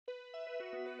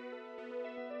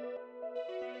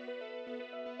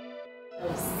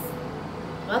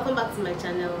Welcome back to my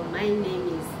channel. My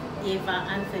name is Eva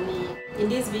Anthony. In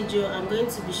this video I'm going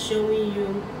to be showing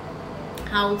you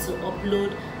how to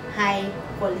upload high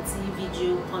quality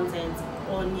video content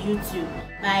on YouTube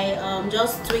by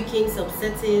just tweaking some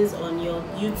settings on your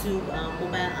YouTube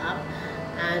mobile app,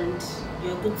 and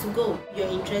you're good to go. If you're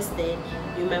interested,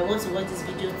 you might want to watch this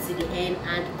video to the end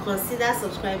and consider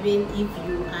subscribing if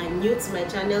you are new to my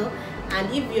channel. And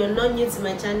if you're not new to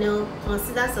my channel,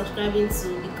 consider subscribing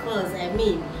too, because I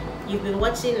mean, you've been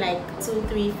watching like 2,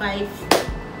 3, 5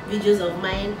 videos of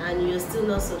mine and you're still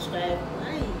not subscribed.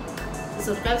 Why? So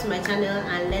subscribe to my channel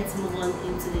and let's move on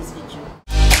into this video.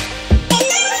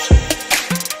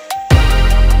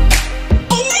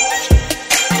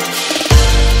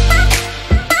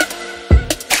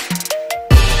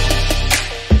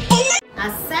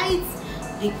 Aside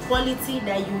the quality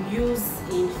that you use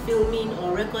in filming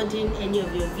or recording any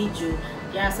of your video,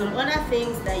 there are some other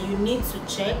things that you need to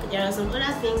check. There are some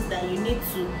other things that you need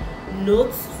to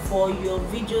note for your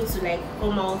video to like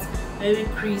come out very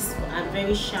crisp and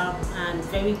very sharp and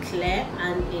very clear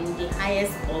and in the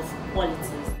highest of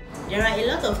qualities. There are a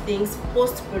lot of things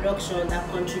post-production that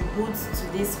contributes to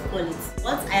this quality.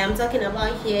 What I am talking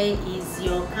about here is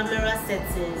your camera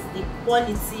settings, the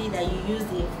quality that you use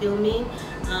in filming.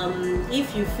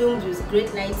 If you filmed with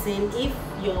great lighting, if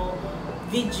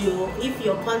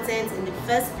your content in the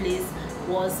first place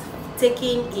was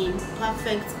taken in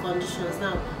perfect conditions.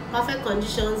 Now, perfect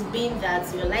conditions being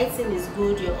that your lighting is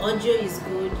good, your audio is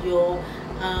good, your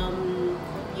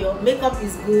makeup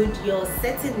is good, your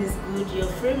setting is good, your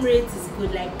frame rate is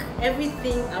good, like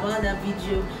everything about that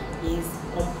video is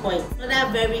on point.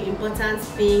 Another very important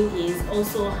thing is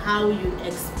also how you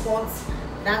export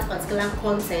that particular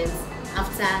content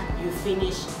after you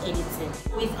finish editing.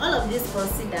 With all of this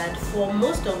considered, for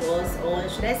most of us, or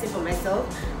should I say for myself,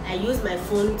 I use my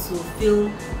phone to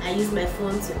film, I use my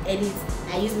phone to edit,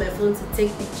 I use my phone to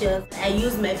take pictures, I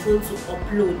use my phone to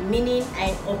upload, meaning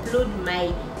I upload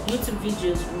my YouTube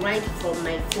videos right from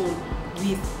my phone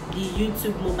with the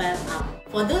YouTube mobile app.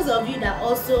 For those of you that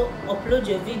also upload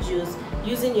your videos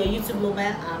using your YouTube mobile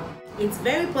app, it's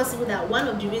very possible that one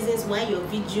of the reasons why your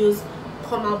videos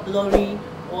come out blurry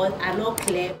or are not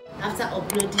clear after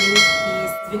uploading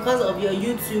is because of your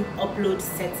YouTube upload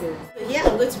settings. So here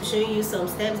I'm going to be showing you some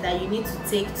steps that you need to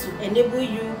take to enable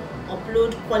you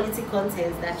upload quality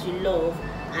content that you love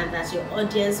and that your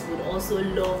audience would also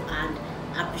love and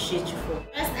appreciate you for.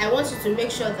 First, I want you to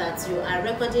make sure that you are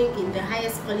recording in the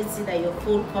highest quality that your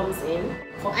phone comes in.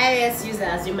 For iOS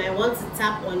users, you might want to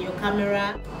tap on your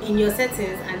camera in your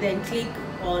settings and then click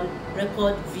on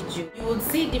record video. You would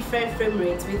see different frame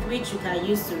rates with which you can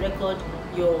use to record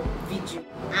your video,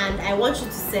 and I want you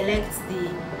to select the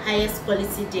highest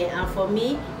quality there, and for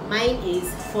me mine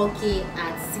is 4K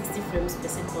at 60 frames per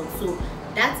second. So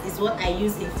that is what I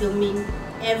use in filming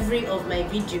every of my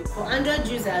video. For Android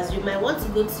users, you might want to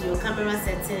go to your camera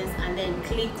settings and then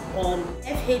click on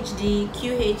FHD,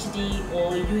 QHD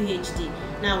or UHD.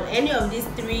 Now any of these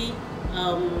three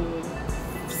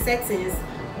settings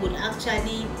would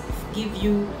actually give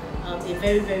you a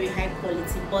very, very high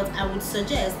quality, but I would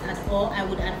suggest I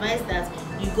would advise that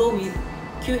you go with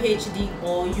QHD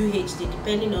or UHD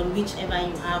depending on whichever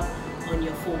you have on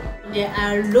your phone. There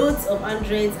are loads of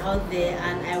Androids out there,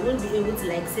 and I won't be able to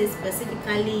like say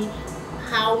specifically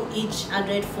how each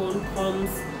Android phone comes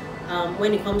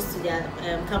when it comes to their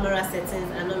camera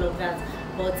settings and all of that,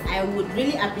 but I would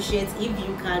really appreciate if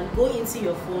you can go into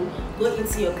your phone, go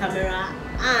into your camera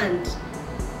and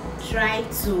try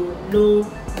to know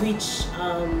which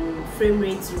frame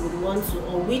rate you would want to,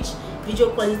 or which video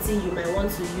quality you might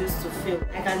want to use to film.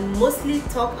 I can mostly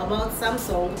talk about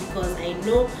Samsung because I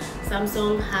know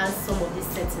Samsung has some of these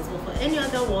settings, but for any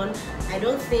other one, I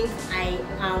don't think I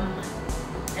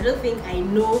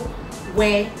know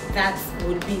where that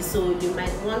would be. So you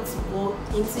might want to go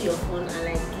into your phone and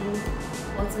like do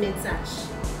ultimate search,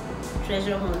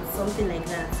 treasure hunt, something like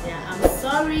that. Yeah, I'm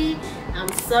sorry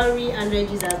Android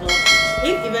users, but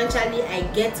if eventually I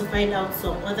get to find out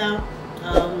some other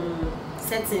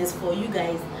settings for you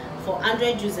guys, for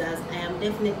Android users, I am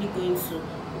definitely going to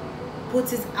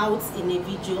put it out in a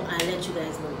video and let you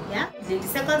guys know. Yeah, the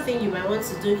second thing you might want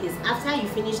to do is after you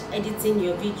finish editing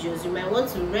your videos, you might want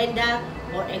to render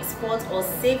or export or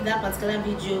save that particular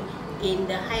video in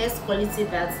the highest quality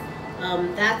that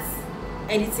that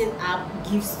editing app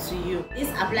gives to you. This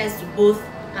applies to both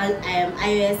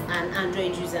iOS and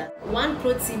Android users. One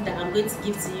pro tip that I'm going to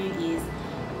give to you is,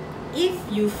 if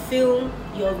you film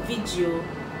your video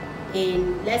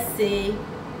in, let's say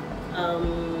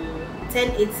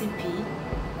 1080p,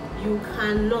 you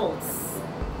cannot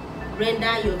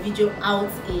render your video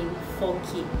out in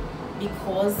 4K,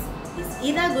 because it's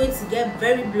either going to get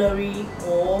very blurry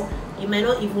or it might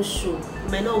not even show,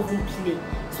 it might not even play.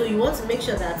 So you want to make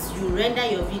sure that you render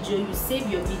your video, you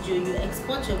save your video, you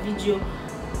export your video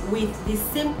with the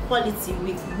same quality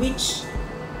with which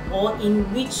or in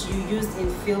which you used in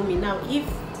filming. Now, if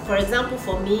for example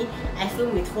for me, I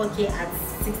film with 4K at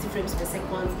 60 frames per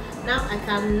second, now I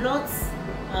cannot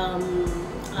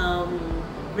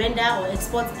render or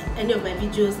export any of my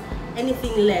videos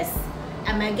anything less.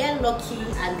 I might get lucky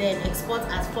and then export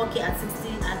at 4K at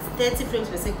 30 frames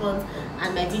per second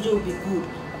and my video will be good,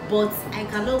 but I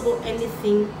cannot go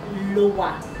anything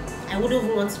lower. I wouldn't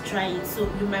even want to try it. So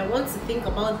you might want to think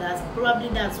about that. Probably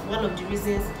that's one of the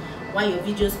reasons why your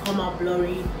videos come out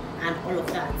blurry and all of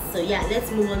that. So yeah, let's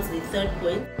move on to the third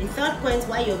point. The third point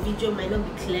why your video might not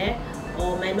be clear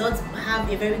or might not have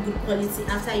a very good quality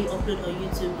after you upload on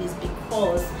YouTube is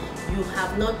because you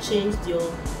have not changed your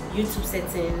YouTube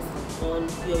settings on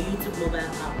your YouTube mobile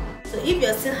app. So if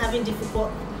you're still having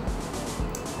difficulty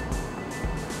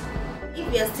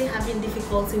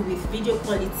with video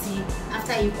quality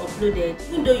after you've uploaded,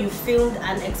 even though you filmed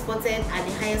and exported at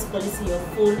the highest quality your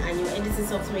phone and your editing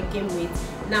software came with,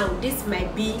 now this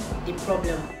might be the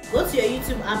problem. Go to your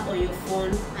YouTube app on your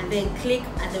phone and then click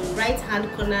at the right hand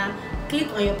corner,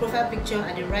 click on your profile picture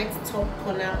at the right top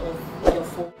corner of your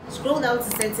phone. Scroll down to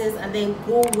settings and then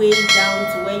go way down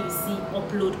to where you see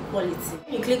upload quality.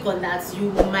 When you click on that,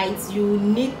 you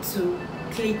need to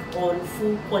click on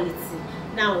full quality.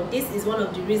 Now, this is one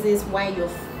of the reasons why your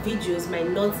videos might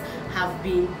not have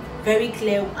been very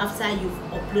clear after you've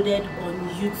uploaded on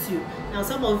YouTube. Now,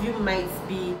 some of you might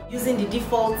be using the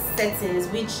default settings,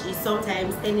 which is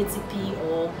sometimes 1080p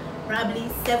or probably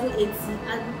 780,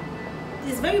 and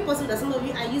it's very possible that some of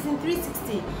you are using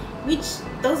 360, which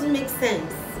doesn't make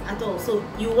sense at all. So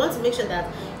you want to make sure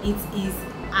that it is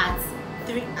at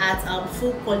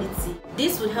full quality.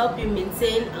 This will help you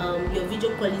maintain your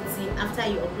video quality after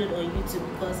you upload on YouTube,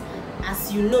 because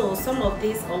as you know, some of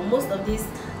these or most of these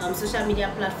social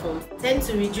media platforms tend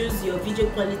to reduce your video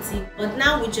quality. But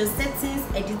now with your settings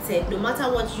edited, no matter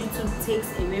what YouTube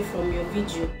takes away from your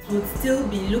video, it will still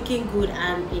be looking good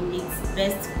and in its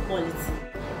best quality.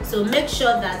 So make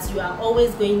sure that you are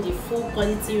always going the full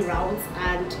quality route,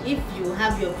 and if you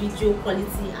have your video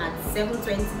quality at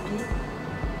 720p,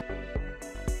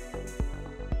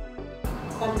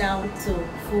 come down to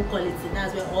full quality.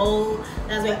 That's where all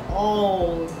the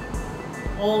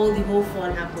whole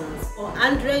fun happens. For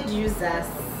Android users,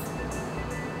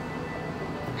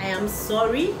 I am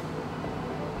sorry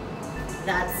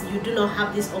that you do not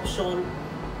have this option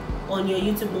on your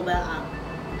YouTube mobile app.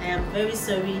 I am very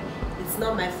sorry. It's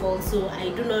not my fault, so I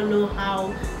do not know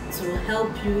how to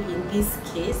help you in this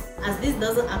case, as this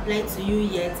doesn't apply to you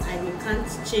yet and you can't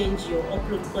change your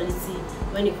upload quality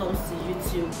when it comes to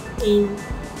YouTube in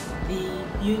the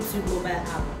YouTube mobile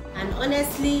app. And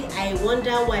honestly, I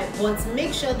wonder why, but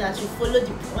make sure that you follow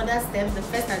the other steps, the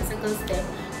first and second step,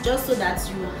 just so that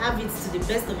you have it to the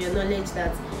best of your knowledge,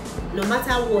 that no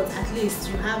matter what, at least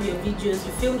you have your videos,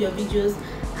 you filmed your videos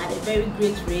at a very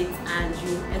great rate and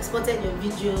you exported your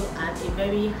video at a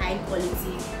very high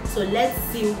quality. So let's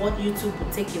see what YouTube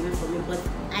will take away from it. But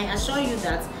I assure you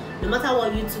that no matter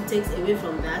what YouTube takes away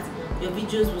from that, your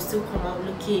videos will still come out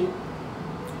looking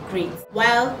great,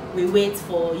 while we wait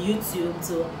for YouTube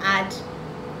to add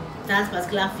that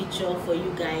particular feature for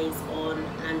you guys on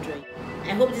Android.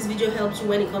 I hope this video helped you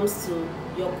when it comes to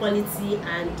your quality,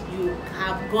 and you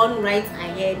have gone right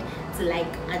ahead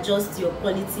to adjust your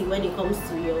quality when it comes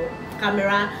to your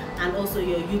camera and also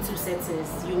your YouTube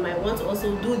settings. You might want to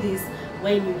also do this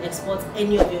when you export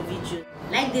any of your videos.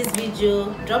 Like this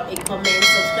video, drop a comment,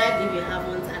 subscribe if you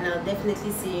haven't, and I'll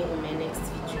definitely see you in my next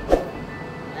video.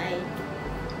 Bye.